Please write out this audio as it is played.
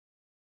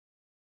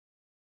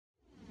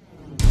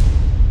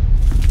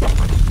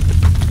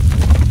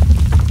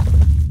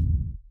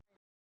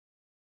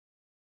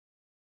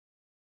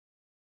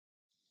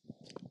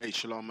Hey,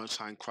 Shalom, Most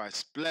High in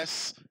Christ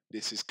bless.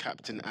 This is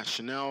Captain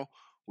Ashanel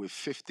with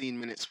 15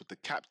 minutes with the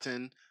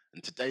captain.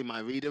 And today my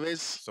reader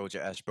is Soldier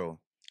Ashbro.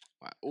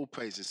 Right, all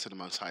praises to the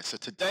Most High. So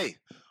today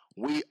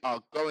we are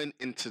going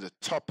into the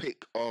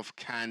topic of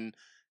can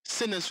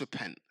sinners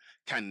repent?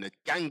 Can the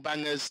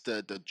gangbangers,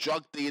 the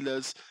drug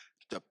dealers,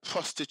 the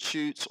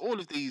prostitutes, all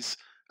of these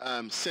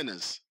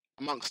sinners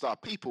amongst our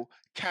people,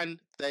 can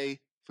they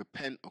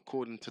repent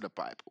according to the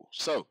Bible?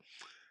 So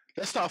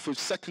let's start off with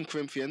 2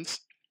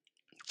 Corinthians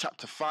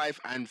chapter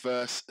 5 and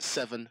verse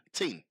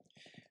 17.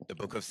 The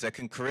book of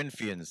 2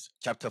 Corinthians,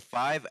 chapter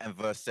 5 and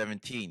verse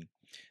 17.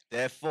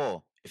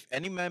 Therefore, if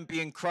any man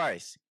be in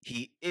Christ,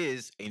 he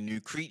is a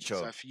new creature.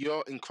 So if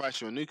you're in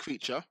Christ, you're a new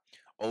creature.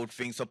 Old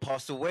things are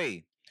passed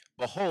away.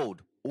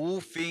 Behold,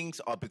 all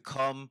things are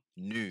become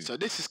new. So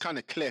this is kind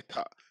of clear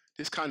cut.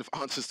 This kind of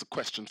answers the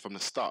question from the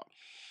start.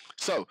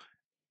 So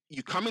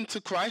you come into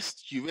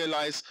Christ, you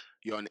realize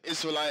you're an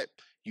Israelite,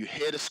 you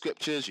hear the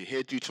scriptures, you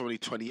hear Deuteronomy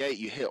 28,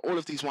 you hear all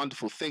of these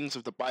wonderful things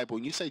of the Bible,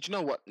 and you say, do you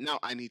know what? Now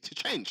I need to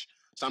change.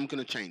 So I'm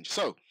going to change.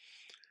 So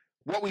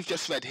what we've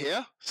just read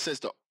here says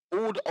that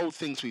all the old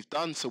things we've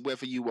done, so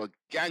whether you were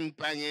gang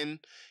banging,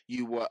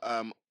 you were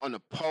on a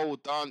pole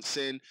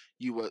dancing,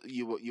 you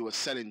were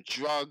selling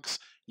drugs,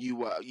 you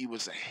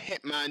was a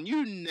hitman,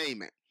 you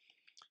name it,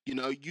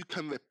 you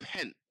can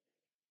repent.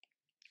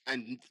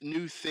 And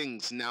new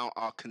things now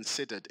are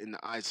considered in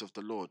the eyes of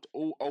the Lord.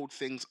 All old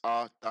things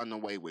are done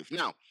away with.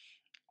 Now,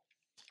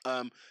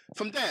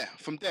 from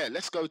there,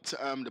 let's go to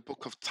the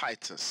book of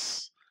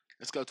Titus.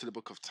 Let's go to the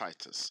book of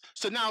Titus.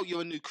 So now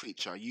you're a new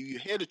creature. You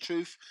hear the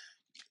truth.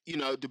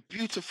 The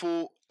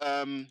beautiful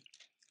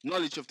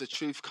knowledge of the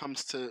truth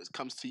comes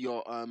to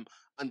your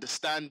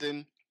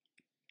understanding.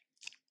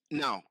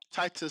 Now,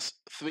 Titus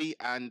 3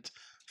 and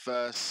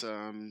verse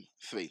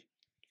 3.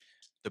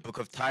 The book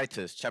of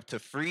Titus, chapter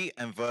 3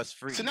 and verse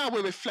 3. So now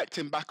we're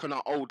reflecting back on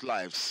our old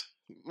lives.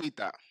 Read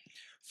that.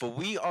 For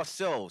we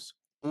ourselves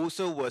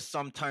also were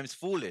sometimes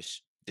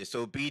foolish,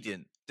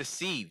 disobedient,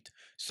 deceived,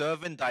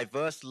 serving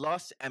diverse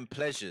lusts and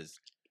pleasures,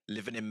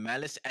 living in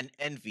malice and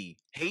envy,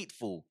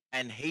 hateful,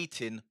 and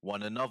hating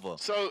one another.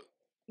 So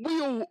we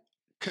all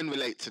can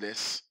relate to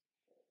this.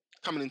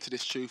 Coming into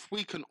this truth,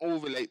 we can all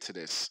relate to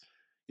this.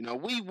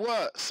 We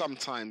were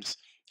sometimes,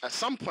 at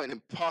some point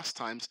in past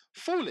times,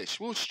 foolish.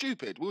 We were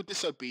stupid. We were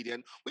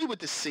disobedient. We were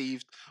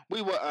deceived.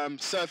 We were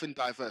serving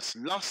diverse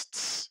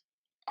lusts,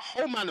 a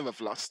whole manner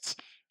of lusts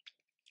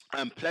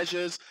and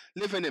pleasures,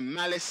 living in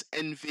malice,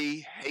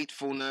 envy,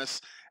 hatefulness,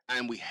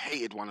 and we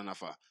hated one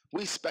another.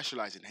 We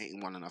specialize in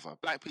hating one another.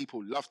 Black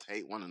people love to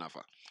hate one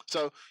another.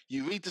 So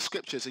you read the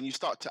scriptures and you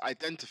start to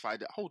identify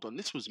that, hold on,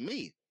 this was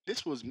me.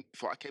 This was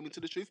before I came into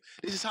the truth.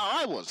 This is how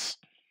I was.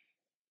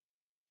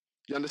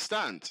 You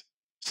understand?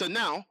 So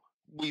now,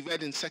 we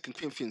read in 2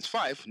 Corinthians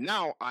 5,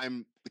 now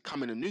I'm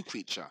becoming a new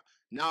creature.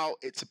 Now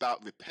it's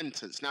about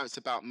repentance. Now it's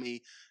about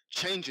me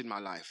changing my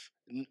life,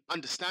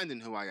 understanding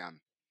who I am.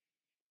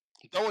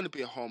 I don't want to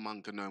be a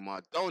whoremonger no more.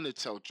 I don't want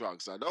to sell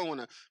drugs. I don't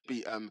want to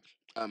be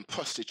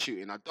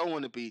prostituting. I don't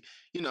want to be,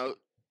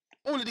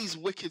 all of these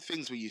wicked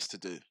things we used to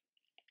do.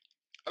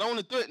 I don't want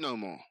to do it no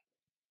more.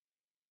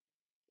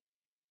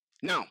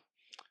 Now,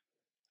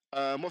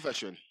 what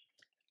verse you in?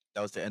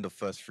 That was the end of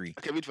verse 3.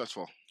 Okay, read verse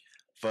 4.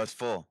 Verse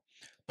 4.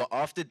 But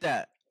after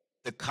that,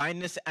 the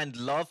kindness and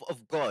love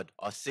of God,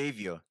 our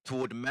Savior,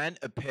 toward man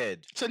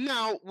appeared. So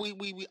now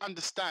we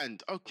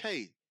understand,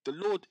 okay, the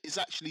Lord is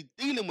actually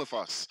dealing with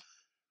us.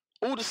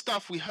 All the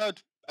stuff we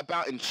heard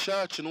about in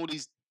church and all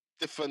these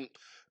different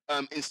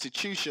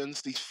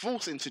institutions, these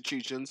false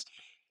institutions,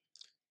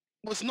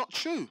 was not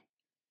true.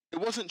 It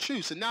wasn't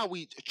true. So now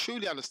we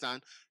truly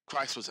understand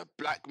Christ was a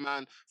black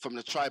man from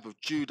the tribe of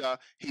Judah.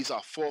 He's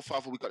our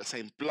forefather. We've got the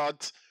same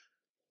blood.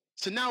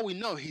 So now we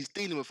know he's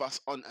dealing with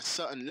us on a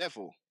certain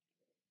level.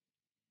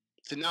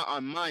 So now our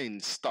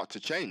minds start to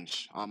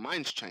change. Our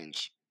minds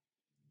change.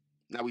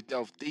 Now we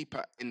delve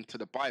deeper into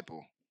the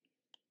Bible.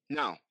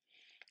 Now,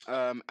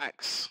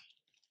 Acts.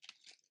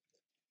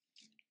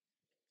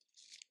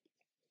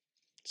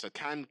 So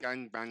can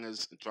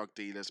gangbangers, drug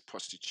dealers,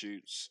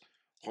 prostitutes,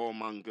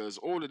 whoremongers,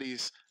 all of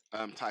these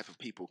type of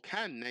people,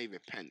 can they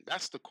repent?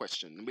 That's the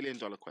question, the $1 million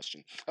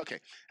question. Okay,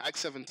 Acts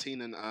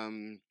 17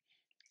 and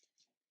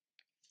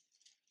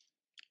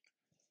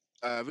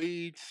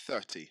read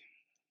 30.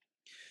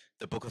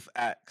 The book of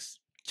Acts,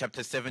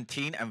 chapter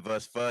 17 and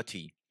verse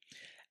 30.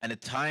 And the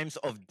times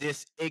of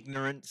this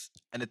ignorance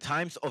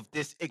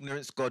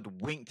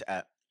God winked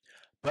at,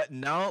 but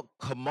now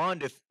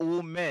commandeth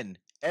all men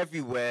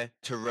everywhere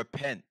to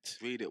repent.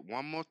 Read it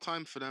one more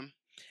time for them.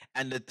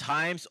 And the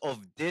times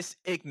of this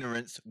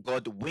ignorance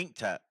God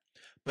winked at,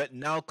 but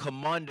now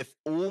commandeth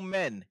all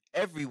men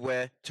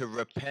everywhere to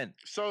repent.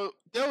 So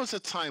there was a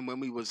time when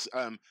we was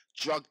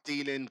drug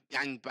dealing,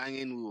 gang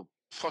banging, we were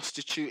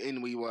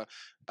prostituting, we were,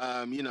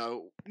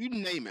 you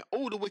name it,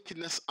 all the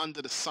wickedness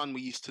under the sun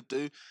we used to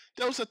do.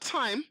 There was a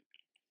time,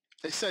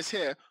 it says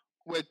here,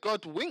 where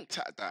God winked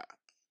at that.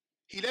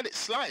 He let it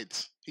slide.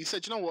 He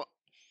said, you know what?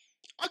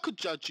 I could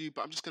judge you,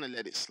 but I'm just going to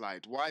let it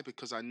slide. Why?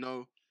 Because I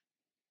know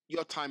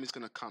your time is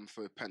going to come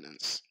for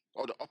repentance,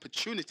 or the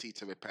opportunity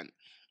to repent.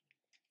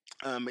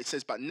 It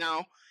says, but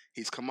now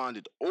he's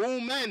commanded all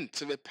men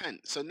to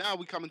repent. So now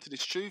we come into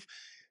this truth.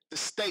 The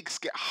stakes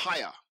get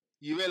higher.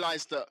 You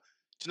realize that,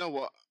 do you know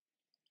what?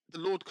 The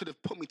Lord could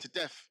have put me to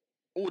death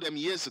all them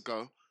years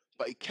ago,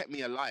 but he kept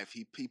me alive.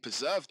 He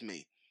preserved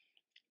me.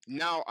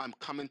 Now I'm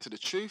coming to the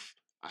truth.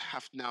 I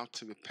have now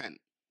to repent.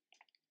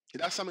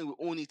 That's something we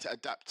all need to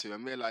adapt to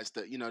and realize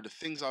that, you know, the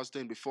things I was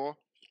doing before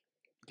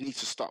need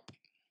to stop.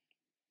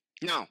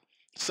 Now,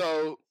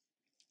 so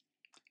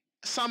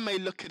some may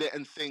look at it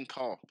and think,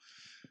 oh,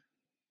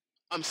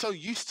 I'm so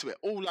used to it.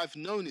 All I've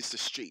known is the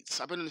streets.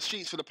 I've been in the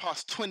streets for the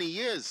past 20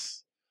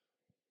 years.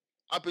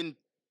 I've been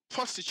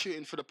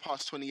prostituting for the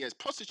past 20 years.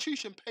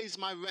 Prostitution pays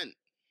my rent.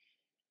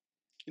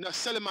 You know,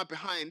 selling my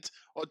behind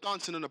or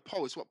dancing on a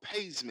pole is what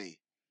pays me.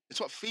 It's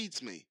what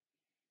feeds me.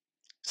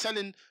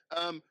 Selling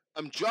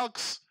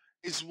drugs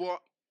is what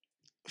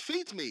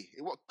feeds me.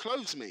 It's what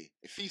clothes me.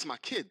 It feeds my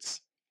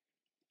kids.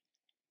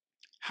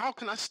 How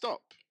can I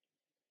stop?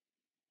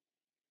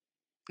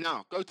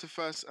 Now, go to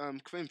First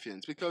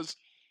Corinthians, because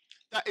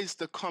that is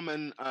the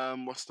common,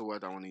 what's the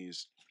word I want to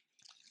use?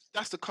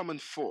 That's the common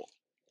thought.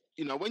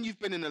 You know, when you've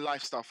been in a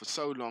lifestyle for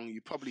so long,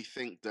 you probably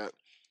think that,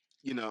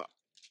 you know,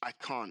 I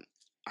can't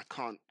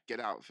get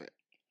out of it.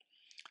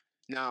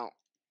 Now,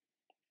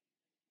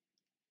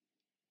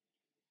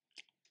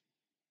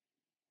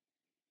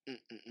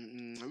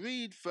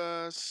 read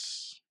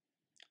verse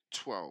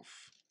 12.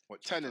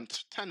 What, 10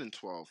 and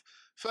 12.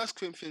 1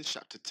 Corinthians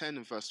chapter 10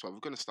 and verse 12. We're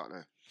going to start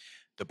there.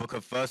 The book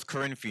of 1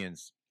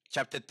 Corinthians,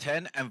 chapter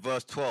 10 and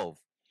verse 12.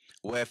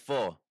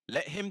 Wherefore,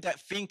 let him that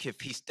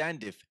thinketh he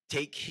standeth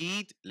take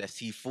heed lest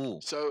he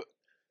fall. So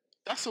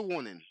that's a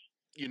warning.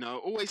 You know,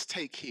 always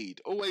take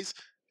heed. Always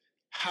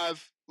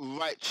have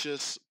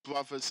righteous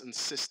brothers and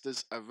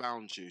sisters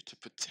around you to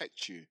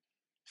protect you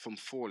from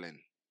falling.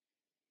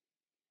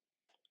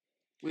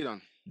 Read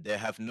on. There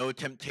have no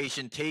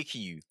temptation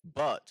taken you,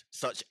 but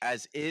such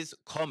as is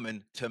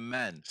common to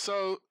man.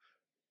 So,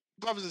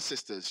 brothers and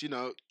sisters, you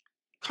know,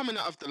 coming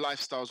out of the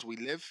lifestyles we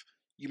live,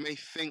 you may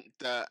think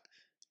that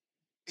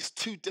it's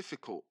too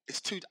difficult.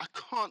 I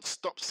can't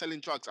stop selling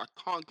drugs. I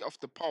can't get off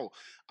the pole.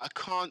 I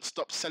can't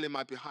stop selling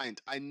my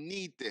behind. I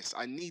need this.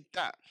 I need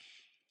that.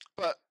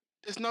 But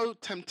there's no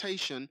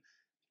temptation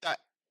that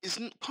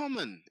isn't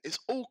common. It's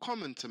all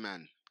common to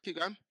man. Keep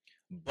going.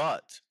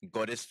 But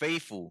God is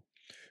faithful,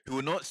 who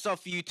will not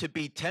suffer you to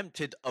be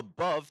tempted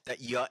above that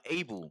ye are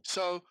able.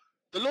 So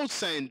the Lord's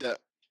saying that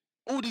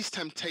all these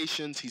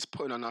temptations he's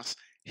putting on us,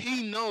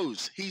 he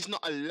knows he's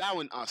not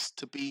allowing us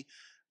to be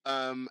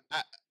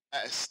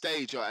at a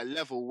stage or a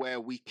level where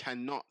we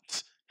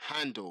cannot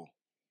handle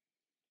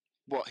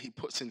what he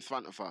puts in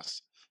front of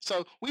us.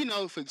 So we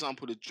know, for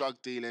example, the drug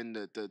dealing,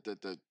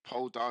 the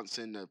pole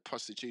dancing, the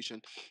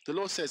prostitution. The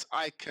Lord says,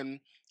 I can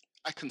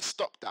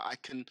stop that.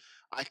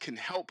 I can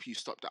help you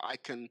stop that.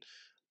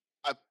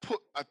 I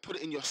put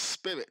it in your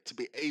spirit to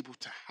be able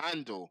to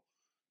handle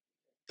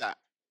that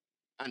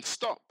and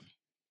stop.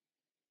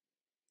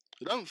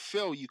 Don't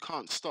feel you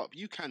can't stop.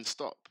 You can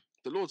stop.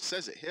 The Lord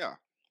says it here.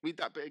 Read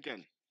that bit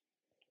again.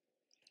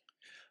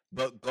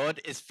 But God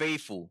is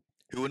faithful,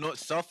 who will not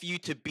suffer you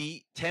to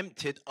be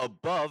tempted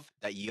above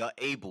that ye are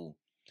able,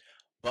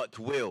 but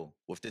will,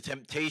 with the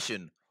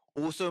temptation,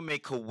 also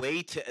make a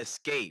way to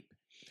escape,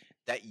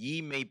 that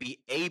ye may be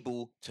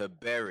able to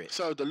bear it.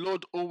 So the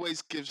Lord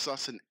always gives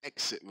us an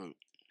exit route.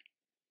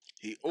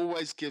 He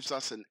always gives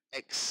us an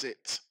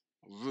exit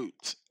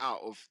route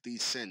out of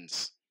these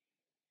sins.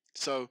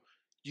 So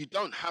you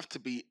don't have to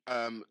be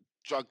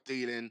drug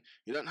dealing.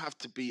 You don't have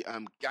to be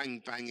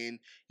gang banging.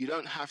 You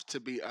don't have to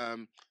be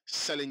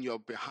selling your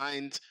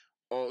behind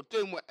or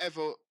doing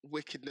whatever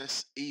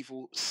wickedness,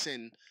 evil,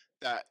 sin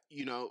that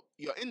you're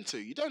into.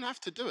 You don't have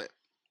to do it.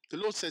 The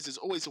Lord says there's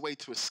always a way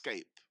to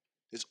escape.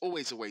 There's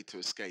always a way to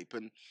escape.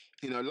 And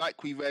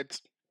like we read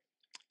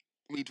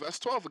verse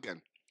 12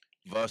 again.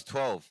 Verse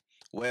 12.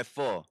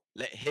 Wherefore,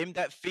 let him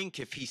that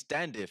thinketh he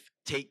standeth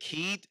take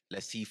heed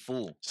lest he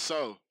fall.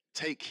 So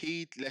take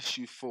heed lest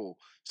you fall.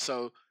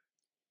 So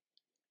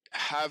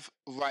have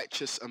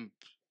righteous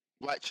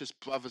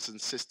brothers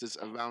and sisters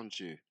around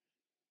you.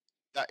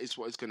 That is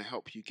what is going to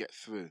help you get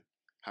through.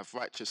 Have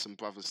righteous and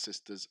brothers and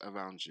sisters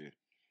around you.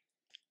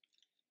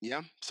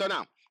 Yeah? So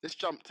now, let's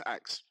jump to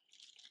Acts.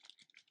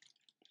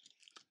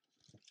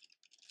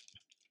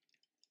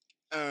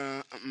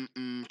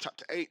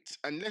 Chapter 8.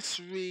 And let's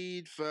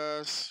read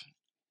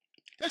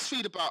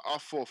about our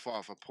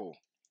forefather Paul.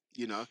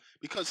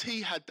 Because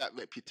he had that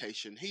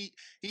reputation. He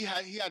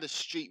had a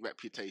street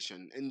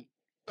reputation. And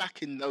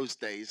back in those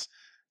days,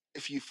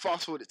 if you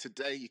fast forward it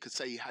today, you could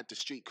say he had the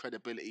street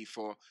credibility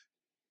for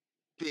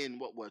being,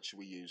 what word should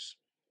we use?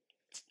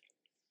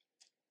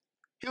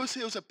 He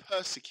was a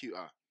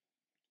persecutor.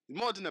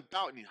 More than a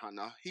bounty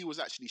hunter, he was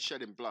actually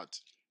shedding blood.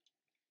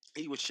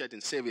 He was shedding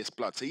serious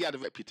blood. So he had a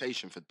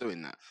reputation for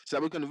doing that.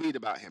 So we're going to read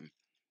about him.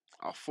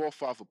 Our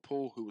forefather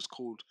Paul, who was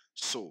called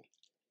Saul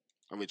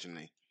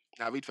originally.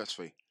 Now read verse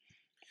 3.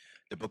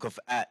 The book of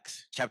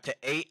Acts, chapter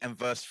 8 and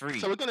verse 3.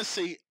 So we're going to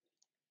see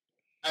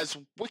as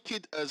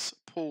wicked as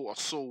Paul or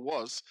Saul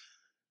was,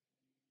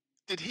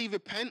 did he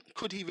repent?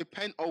 Could he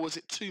repent? Or was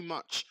it too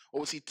much?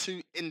 Or was he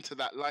too into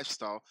that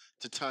lifestyle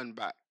to turn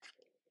back?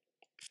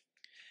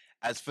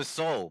 As for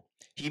Saul,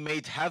 he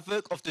made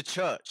havoc of the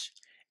church,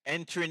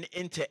 entering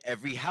into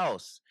every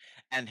house,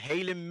 and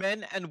hailing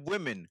men and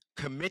women,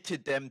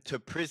 committed them to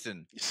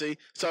prison. You see?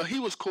 So he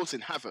was causing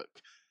havoc.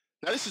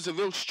 Now, this is a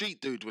real street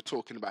dude we're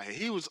talking about here.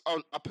 He was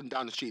on up and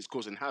down the streets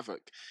causing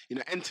havoc,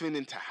 entering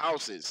into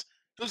houses.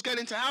 He was getting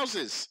into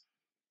houses,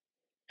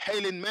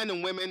 hailing men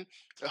and women,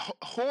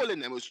 hauling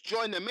them, was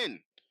joining them in.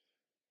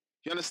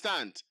 You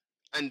understand?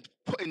 And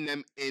putting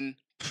them in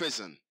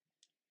prison.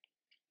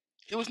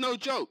 He was no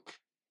joke.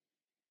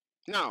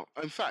 Now,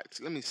 in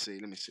fact, let me see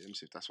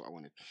if that's what I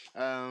wanted.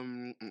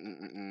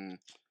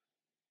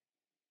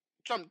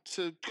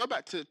 Go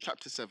back to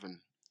chapter 7.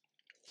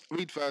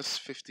 Read verse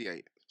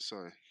 58.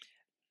 Sorry.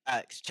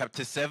 Acts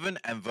chapter 7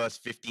 and verse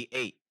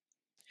 58.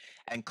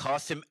 And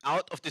cast him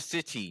out of the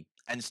city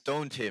and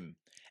stoned him.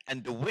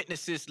 And the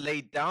witnesses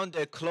laid down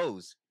their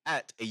clothes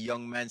at a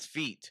young man's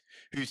feet,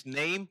 whose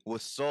name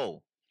was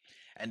Saul.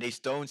 And they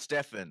stoned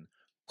Stephen,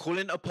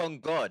 calling upon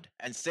God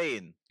and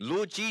saying,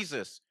 Lord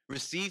Jesus,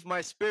 receive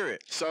my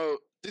spirit. So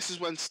this is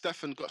when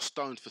Stephen got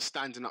stoned for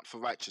standing up for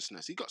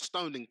righteousness. He got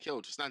stoned and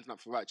killed for standing up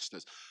for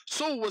righteousness.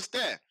 Saul was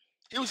there.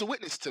 He was a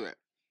witness to it.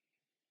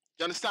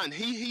 You understand?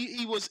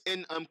 He was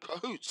in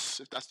cahoots,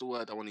 if that's the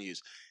word I want to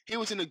use. He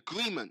was in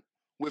agreement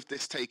with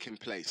this taking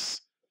place.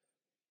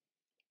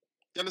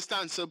 You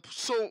understand? So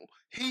Saul,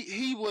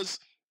 he was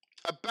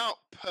about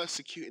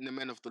persecuting the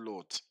men of the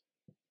Lord.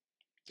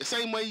 The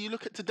same way you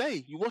look at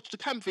today. You watch the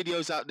camp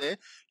videos out there,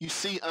 you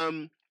see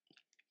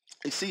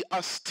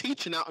us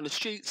teaching out on the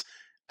streets,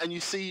 and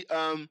you see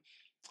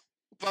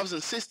brothers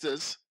and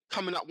sisters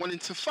coming up wanting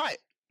to fight.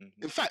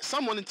 In fact,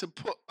 some wanting to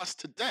put us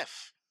to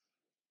death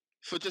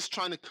for just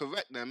trying to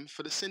correct them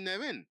for the sin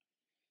they're in.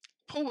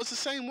 Paul was the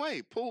same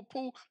way. Paul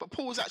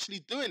was actually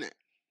doing it.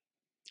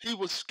 He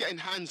was getting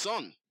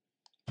hands-on.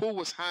 Paul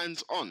was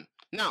hands-on.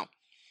 Now,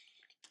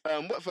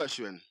 what verse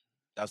you in?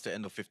 That's the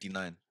end of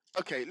 59.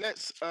 Okay,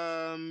 let's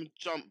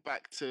jump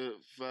back to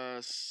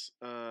verse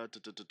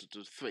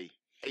 3,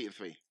 8 and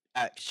 3.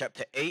 Acts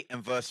chapter 8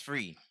 and verse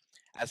 3.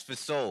 As for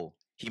Saul,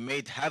 he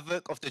made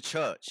havoc of the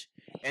church,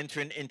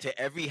 entering into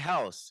every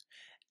house,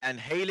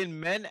 and hailing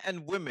men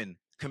and women,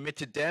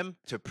 committed them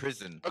to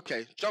prison.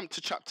 Okay, jump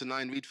to chapter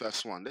 9, read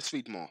verse 1. Let's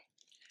read more.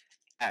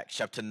 Acts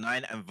chapter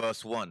 9 and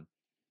verse 1.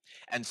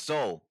 And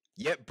Saul,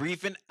 yet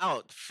breathing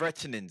out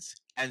threatenings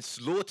and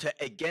slaughter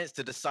against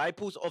the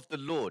disciples of the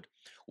Lord,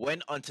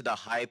 went unto the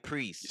high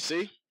priest. You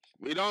see?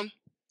 Read on.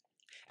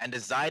 And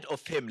desired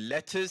of him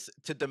letters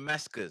to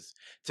Damascus,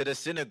 to the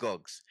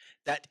synagogues,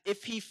 that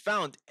if he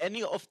found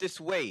any of this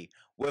way,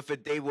 whether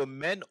they were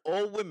men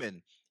or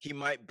women, he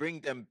might bring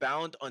them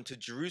bound unto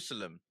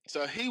Jerusalem.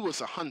 So he was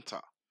a hunter.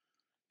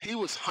 He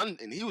was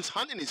hunting. He was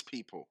hunting his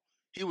people.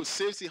 He was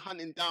seriously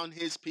hunting down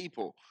his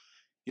people.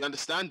 You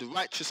understand? The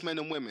righteous men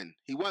and women.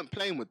 He weren't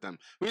playing with them.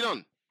 Read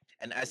on.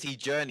 And as he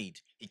journeyed,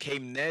 he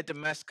came near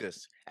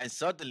Damascus, and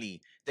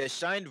suddenly there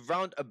shined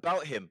round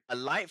about him a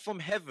light from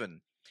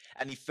heaven.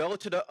 And he fell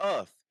to the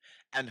earth,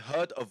 and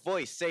heard a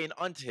voice saying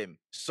unto him,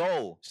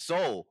 Saul,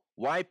 Saul,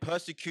 why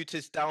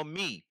persecutest thou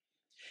me?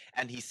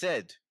 And he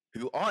said,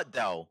 Who art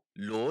thou,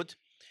 Lord?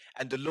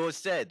 And the Lord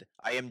said,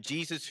 I am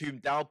Jesus whom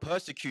thou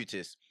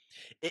persecutest.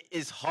 It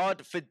is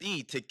hard for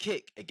thee to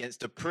kick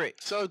against a prick.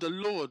 So the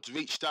Lord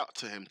reached out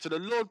to him. So the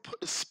Lord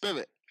put the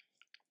Spirit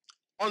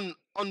on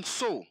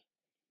Saul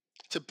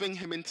to bring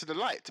him into the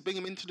light, to bring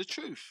him into the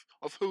truth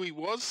of who he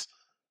was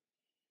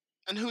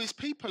and who his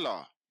people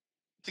are,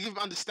 to give him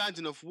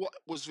understanding of what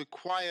was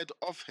required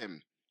of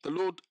him. The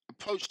Lord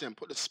approached him,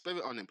 put the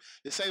Spirit on him.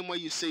 The same way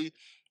you see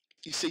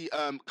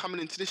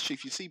coming into this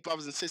truth, you see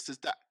brothers and sisters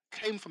that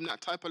came from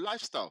that type of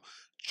lifestyle: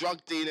 drug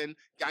dealing,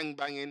 gang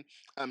banging,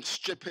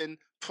 stripping,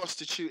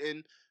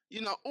 prostituting,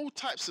 all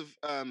types of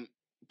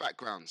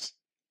backgrounds.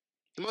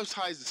 The Most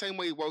High is the same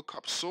way he woke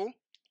up Saul,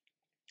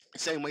 the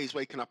same way he's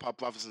waking up our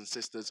brothers and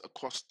sisters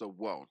across the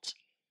world,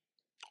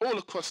 all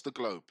across the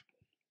globe.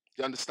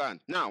 You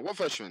understand? Now, what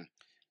verse you in?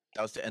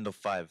 That was the end of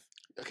 5.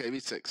 Okay,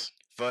 read 6.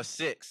 Verse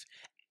 6.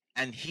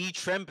 And he,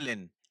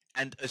 trembling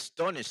and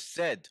astonished,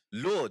 said,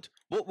 Lord,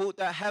 what wilt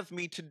thou have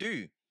me to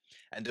do?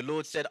 And the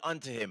Lord said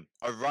unto him,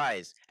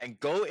 Arise, and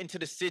go into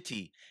the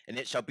city, and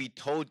it shall be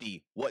told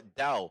thee what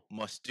thou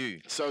must do.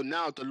 So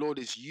now the Lord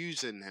is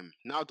using him.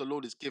 Now the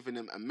Lord is giving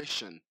him a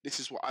mission. This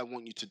is what I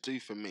want you to do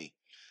for me.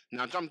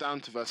 Now jump down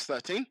to verse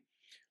 13.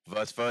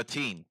 Verse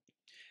 13.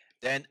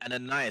 Then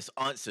Ananias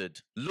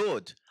answered,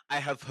 Lord, I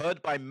have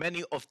heard by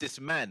many of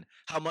this man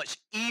how much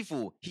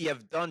evil he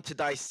hath done to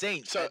thy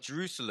saints at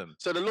Jerusalem.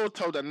 So the Lord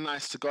told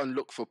Ananias to go and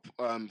look for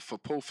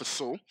Paul, for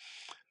Saul.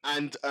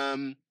 And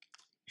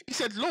he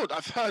said, Lord,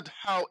 I've heard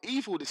how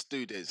evil this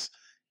dude is.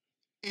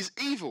 He's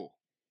evil.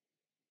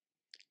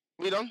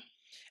 Read on.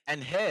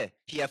 And here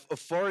he hath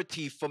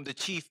authority from the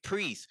chief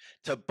priests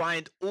to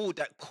bind all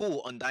that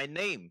call on thy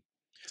name.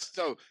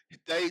 So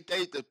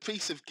the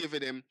priests have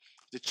given him,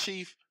 the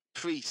chief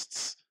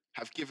priests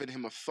have given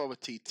him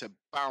authority to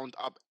bound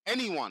up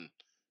anyone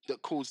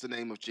that calls the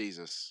name of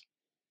Jesus.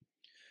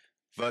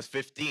 Verse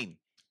 15.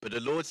 But the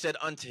Lord said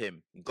unto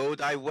him, Go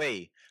thy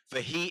way, for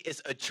he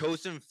is a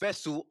chosen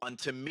vessel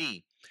unto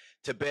me,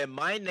 to bear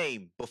my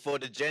name before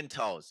the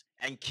Gentiles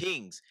and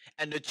kings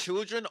and the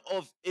children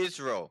of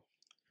Israel.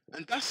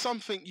 And that's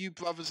something you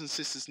brothers and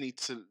sisters need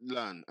to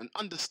learn and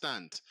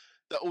understand,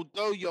 that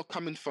although you're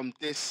coming from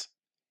this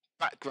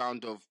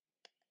background of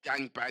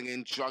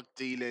gangbanging, drug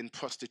dealing,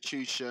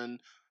 prostitution,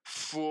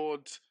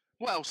 fraud,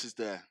 what else is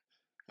there?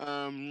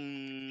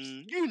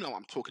 You know what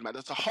I'm talking about.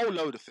 There's a whole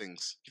load of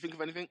things. You think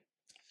of anything?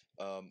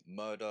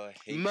 Murder,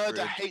 hatred.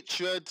 Murder,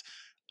 hatred,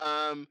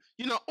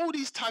 all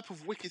these type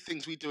of wicked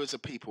things we do as a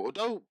people.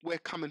 Although we're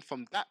coming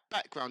from that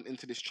background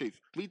into this truth.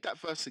 Read that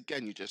verse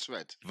again you just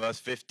read. Verse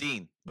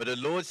 15. But the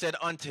Lord said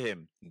unto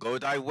him, Go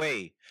thy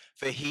way,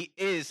 for he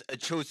is a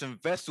chosen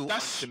vessel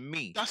unto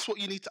me. That's what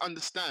you need to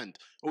understand.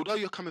 Although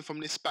you're coming from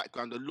this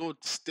background, the Lord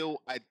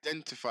still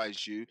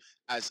identifies you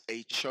as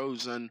a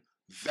chosen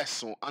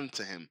vessel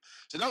unto him.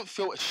 So don't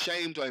feel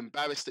ashamed or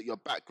embarrassed at your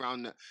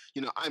background that,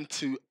 I'm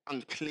too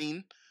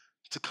unclean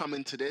to come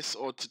into this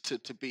or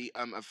to be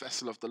a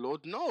vessel of the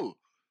Lord. No.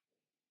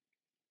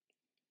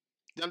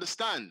 You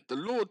understand? The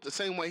Lord, the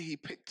same way he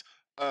picked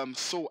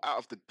Saul out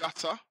of the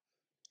gutter,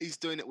 he's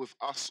doing it with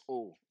us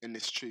all in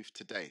this truth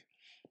today.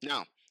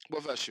 Now,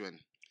 what verse you in?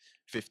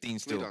 15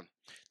 still.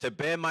 To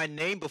bear my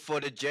name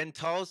before the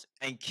Gentiles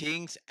and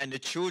kings and the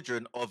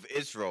children of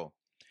Israel.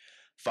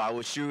 For I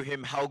will shew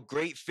him how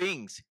great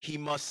things he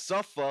must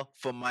suffer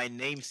for my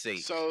name's sake.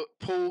 So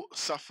Saul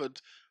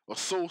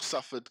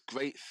suffered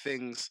great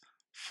things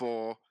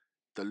for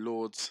the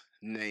Lord's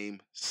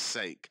name's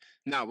sake.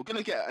 Now, we're going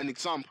to get an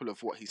example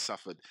of what he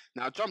suffered.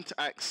 Now, jump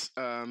to Acts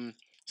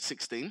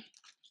 16.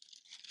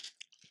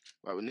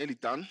 Right, we're nearly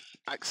done.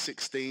 Acts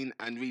 16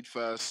 and read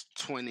verse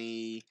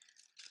 22,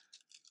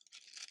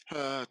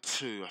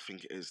 I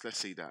think it is. Let's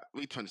see that.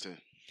 Read 22.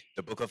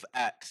 The book of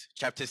Acts,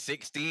 chapter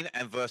 16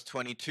 and verse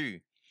 22.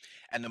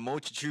 And the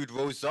multitude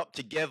rose up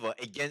together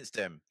against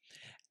them,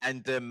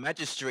 and the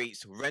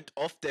magistrates rent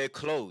off their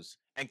clothes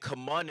and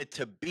commanded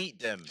to beat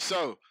them.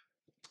 So,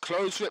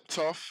 clothes ripped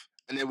off,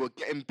 and they were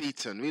getting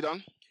beaten. Read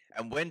on.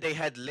 And when they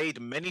had laid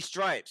many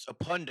stripes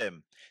upon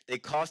them, they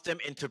cast them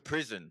into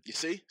prison. You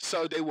see?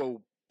 So they were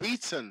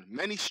beaten,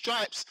 many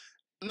stripes.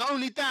 Not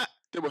only that,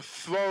 they were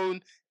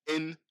thrown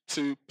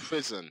into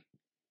prison.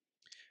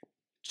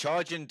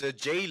 Charging the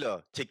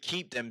jailer to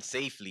keep them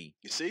safely.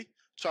 You see?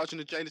 Charging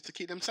the jailer to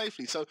keep them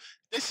safely. So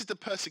this is the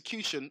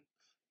persecution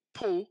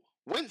Paul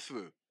went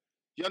through.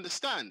 You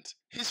understand?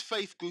 His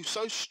faith grew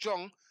so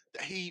strong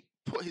that he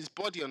put his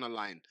body on the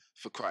line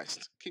for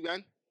Christ. Keep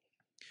going.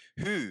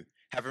 Who,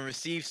 having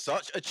received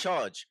such a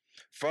charge,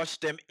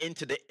 thrust them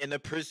into the inner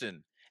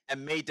prison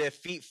and made their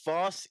feet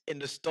fast in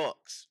the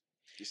stocks.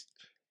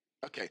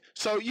 Okay,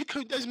 so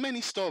there's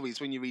many stories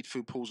when you read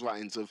through Paul's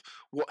writings of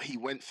what he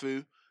went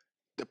through,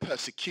 the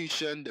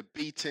persecution, the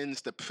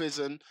beatings, the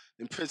prison,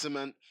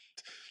 imprisonment.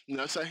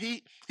 So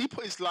he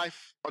put his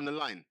life on the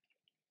line.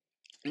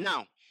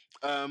 Now,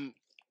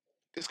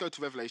 let's go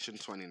to Revelation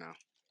 20 now.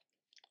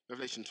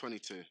 Revelation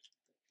 22.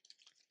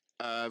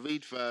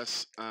 Read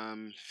verse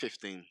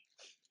 15.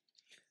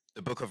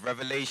 The book of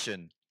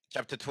Revelation,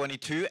 chapter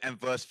 22 and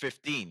verse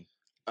 15.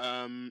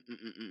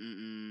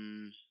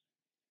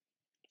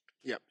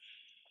 Yep.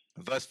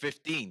 Verse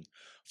 15.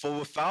 For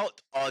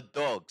without are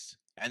dogs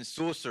and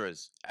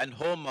sorcerers and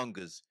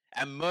whoremongers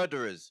and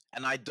murderers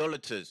and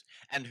idolaters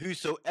and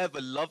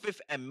whosoever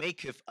loveth and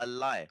maketh a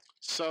lie.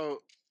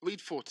 So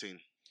read 14.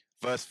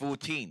 Verse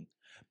 14.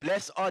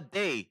 Blessed are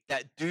they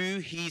that do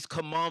his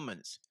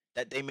commandments,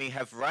 that they may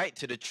have right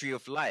to the tree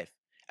of life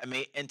and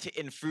may enter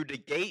in through the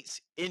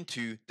gates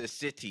into the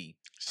city.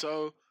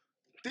 So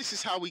this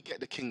is how we get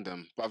the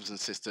kingdom, brothers and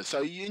sisters.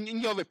 So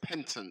in your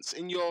repentance,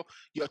 in your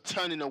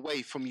turning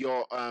away from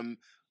your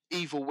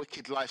evil,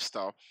 wicked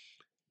lifestyle,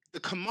 the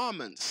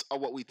commandments are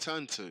what we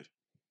turn to.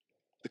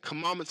 The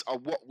commandments are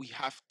what we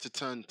have to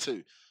turn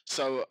to.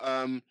 So,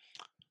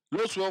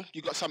 Lord's will,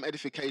 you got some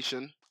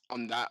edification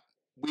on that.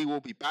 We will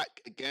be back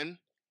again,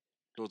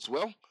 Lord's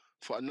will,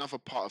 for another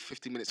part of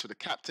 50 Minutes with the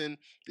Captain.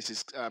 This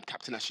is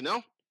Captain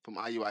National from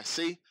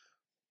IUIC.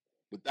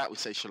 With that, we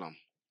say shalom.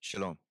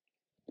 Shalom.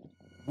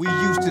 We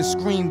used to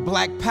scream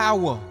black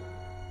power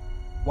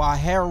while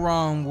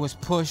heroin was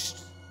pushed.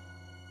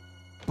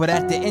 But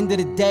at the end of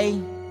the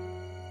day,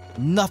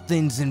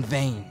 nothing's in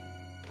vain.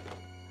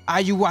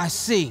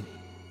 IUIC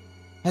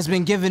has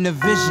been given a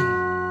vision.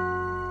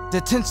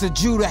 The tents of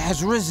Judah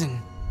has risen.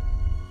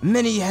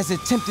 Many has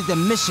attempted the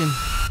mission,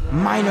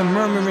 minor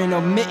murmuring,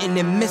 omitting,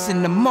 and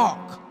missing the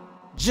mark.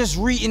 Just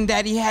reading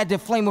that he had the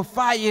flame of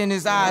fire in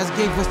his eyes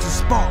gave us the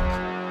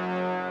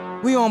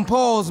spark. We on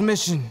Paul's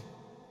mission.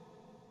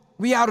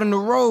 We out on the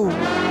road,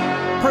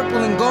 purple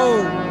and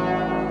gold,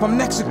 from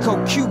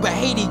Mexico, Cuba,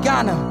 Haiti,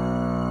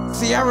 Ghana,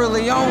 Sierra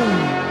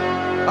Leone.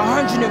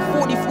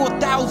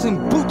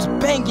 144,000 boots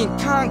banging,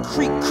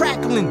 concrete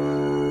crackling.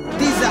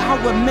 These are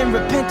our men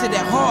repented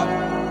at heart.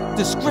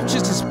 The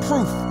scriptures is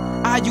proof.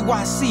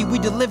 IUIC, we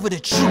deliver the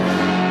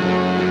truth.